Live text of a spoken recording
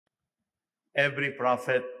Every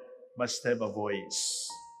prophet must have a voice,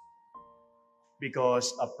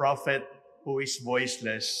 because a prophet who is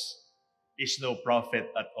voiceless is no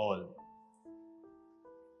prophet at all.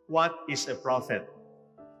 What is a prophet?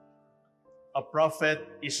 A prophet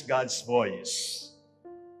is God's voice.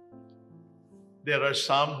 There are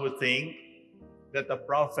some who think that a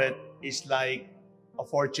prophet is like a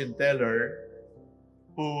fortune teller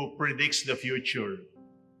who predicts the future.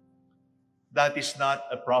 That is not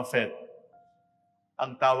a prophet.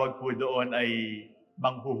 Ang tawag po doon ay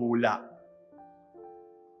manghuhula.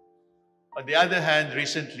 On the other hand,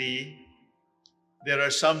 recently, there are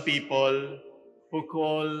some people who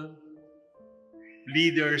call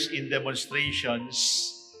leaders in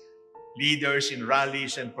demonstrations, leaders in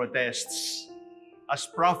rallies and protests as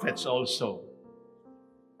prophets also,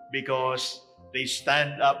 because they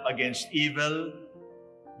stand up against evil,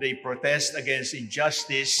 they protest against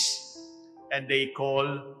injustice, and they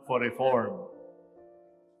call for reform.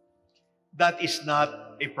 That is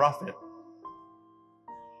not a prophet.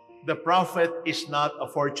 The prophet is not a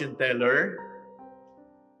fortune teller.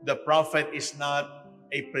 The prophet is not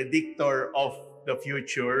a predictor of the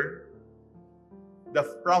future. The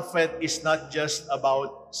prophet is not just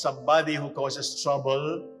about somebody who causes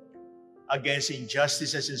trouble against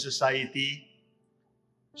injustices in society.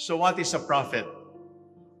 So what is a prophet?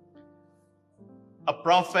 A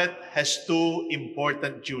prophet has two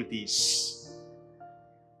important duties.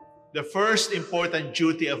 The first important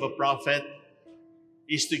duty of a prophet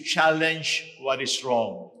is to challenge what is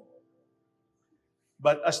wrong.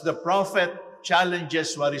 But as the prophet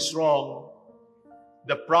challenges what is wrong,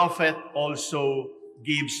 the prophet also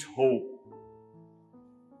gives hope.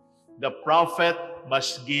 The prophet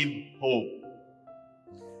must give hope.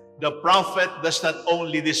 The prophet does not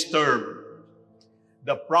only disturb,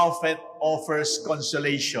 the prophet offers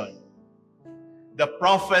consolation. The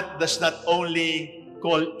prophet does not only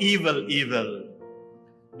call evil evil,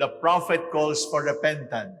 the prophet calls for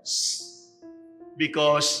repentance.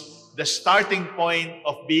 Because the starting point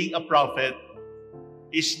of being a prophet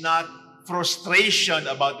is not frustration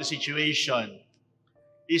about the situation,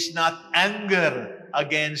 is not anger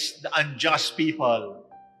against the unjust people.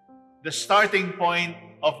 The starting point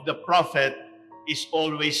of the prophet is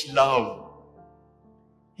always love.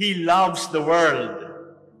 He loves the world.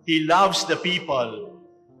 He loves the people.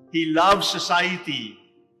 He loves society.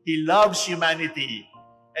 He loves humanity.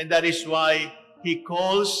 And that is why he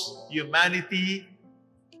calls humanity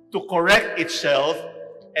to correct itself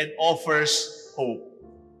and offers hope.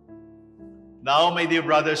 Now, my dear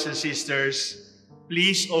brothers and sisters,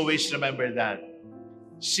 please always remember that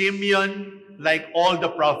Simeon, like all the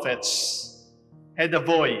prophets, had a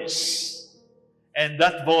voice. And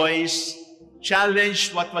that voice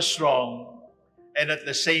challenged what was wrong and at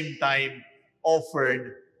the same time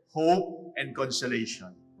offered hope and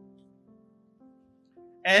consolation.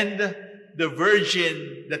 And the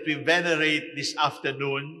virgin that we venerate this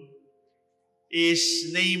afternoon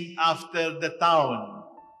is named after the town,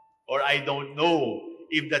 or I don't know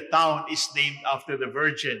if the town is named after the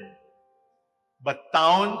virgin. But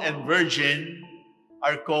town and virgin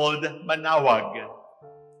are called manawag.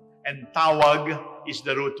 And tawag is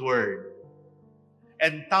the root word.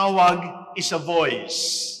 And tawag is a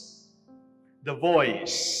voice. The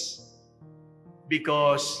voice.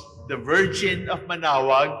 Because the Virgin of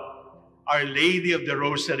Manawag, Our Lady of the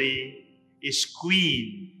Rosary, is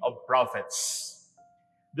Queen of Prophets.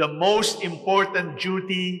 The most important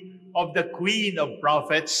duty of the Queen of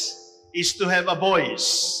Prophets is to have a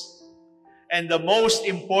voice. And the most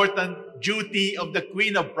important duty of the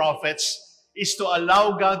Queen of Prophets is to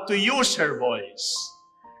allow God to use her voice.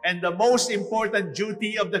 And the most important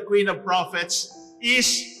duty of the Queen of Prophets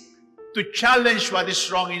is to challenge what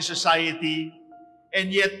is wrong in society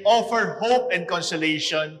and yet offer hope and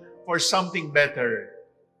consolation for something better.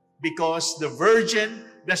 Because the Virgin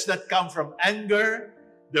does not come from anger.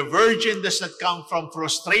 The Virgin does not come from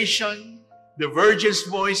frustration. The Virgin's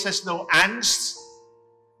voice has no angst.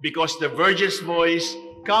 Because the Virgin's voice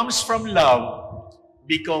comes from love,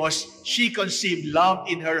 because she conceived love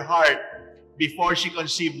in her heart before she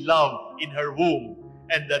conceived love in her womb.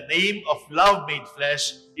 And the name of love made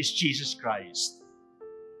flesh is Jesus Christ.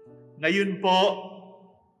 Ngayon po,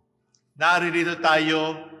 naririto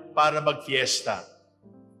tayo para magfiesta.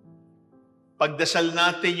 Pagdasal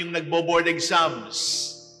natin yung nagbo-board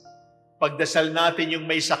exams. Pagdasal natin yung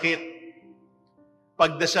may sakit.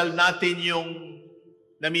 Pagdasal natin yung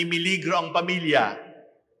namimiligro ang pamilya.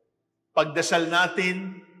 Pagdasal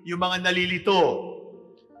natin yung mga nalilito.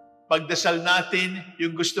 Pagdasal natin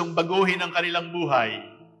yung gustong baguhin ang kanilang buhay.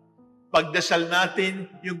 Pagdasal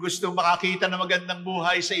natin yung gustong makakita ng magandang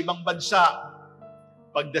buhay sa ibang bansa.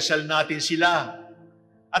 Pagdasal natin sila.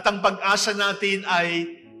 At ang pag-asa natin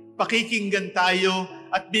ay pakikinggan tayo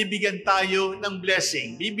at bibigyan tayo ng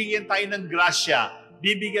blessing. Bibigyan tayo ng grasya.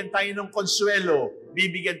 Bibigyan tayo ng konsuelo.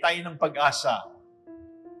 Bibigyan tayo ng pag-asa.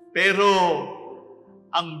 Pero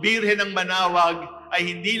ang Birhen ng Manawag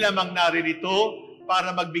ay hindi lamang naririto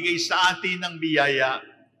para magbigay sa atin ng biyaya.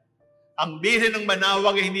 Ang Birhen ng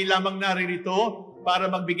Manawag ay hindi lamang naririto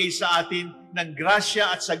para magbigay sa atin ng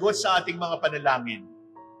grasya at sagot sa ating mga panalangin.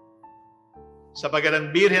 Sapagat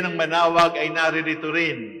ang Birhen ng Manawag ay naririto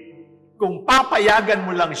rin kung papayagan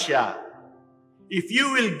mo lang siya. If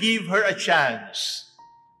you will give her a chance,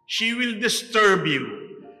 she will disturb you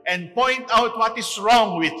and point out what is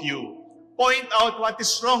wrong with you. Point out what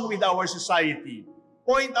is wrong with our society.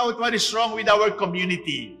 Point out what is wrong with our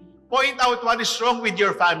community. Point out what is wrong with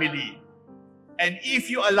your family. And if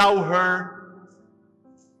you allow her,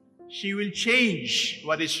 she will change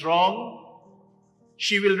what is wrong.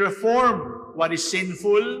 She will reform what is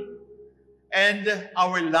sinful. And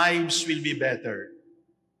our lives will be better.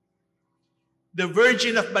 The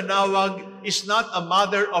Virgin of Manawag is not a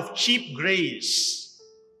mother of cheap grace.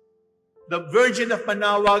 The Virgin of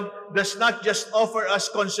Manawag does not just offer us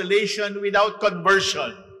consolation without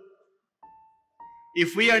conversion.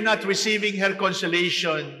 If we are not receiving her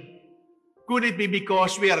consolation, could it be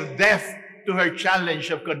because we are deaf to her challenge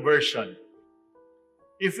of conversion?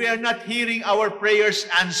 If we are not hearing our prayers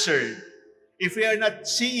answered, if we are not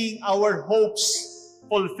seeing our hopes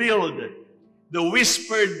fulfilled, the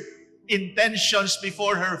whispered intentions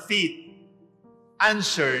before her feet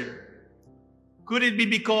answered, could it be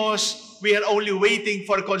because we are only waiting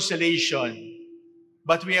for consolation,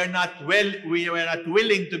 but we are not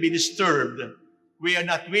willing to be disturbed. We are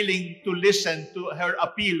not willing to listen to her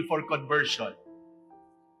appeal for conversion.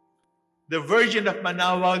 The Virgin of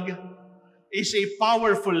Manawag is a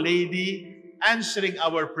powerful lady answering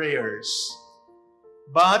our prayers.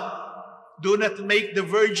 But do not make the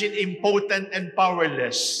Virgin impotent and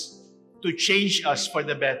powerless to change us for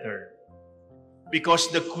the better.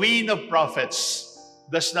 Because the Queen of Prophets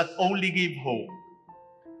does not only give hope.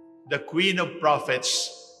 The Queen of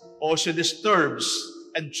Prophets also disturbs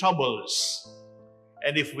and troubles.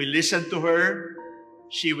 And if we listen to her,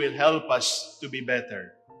 she will help us to be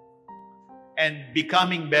better. And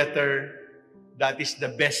becoming better, that is the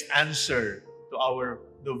best answer to our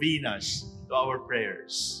novenas, to our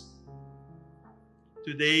prayers.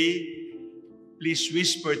 Today, please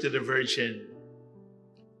whisper to the Virgin,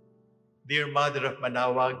 Dear Mother of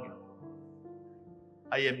Manawag,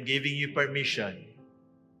 I am giving you permission.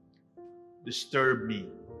 Disturb me.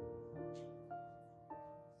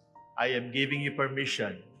 I am giving you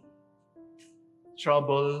permission.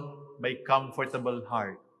 Trouble my comfortable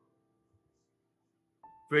heart.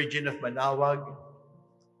 Virgin of Manawag,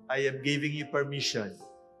 I am giving you permission.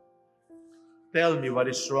 Tell me what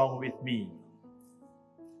is wrong with me.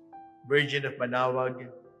 Virgin of Manawag,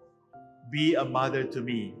 be a mother to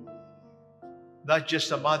me. Not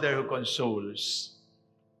just a mother who consoles,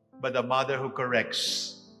 but a mother who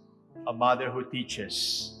corrects, a mother who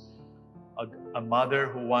teaches, a mother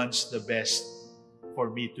who wants the best for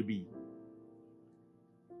me to be.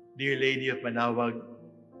 Dear Lady of Manawag,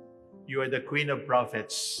 you are the Queen of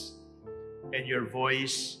Prophets, and your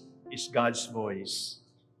voice is God's voice.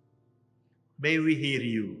 May we hear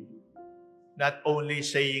you, not only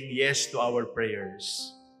saying yes to our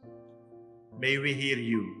prayers. May we hear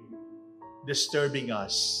you disturbing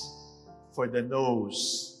us for the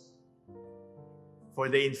no's, for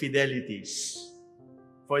the infidelities,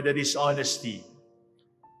 for the dishonesty,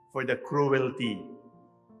 for the cruelty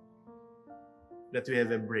that we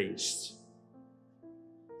have embraced.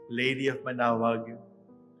 Lady of Manawag,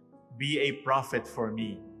 be a prophet for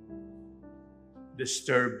me.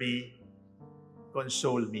 Disturb me,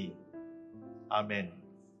 console me. Amen.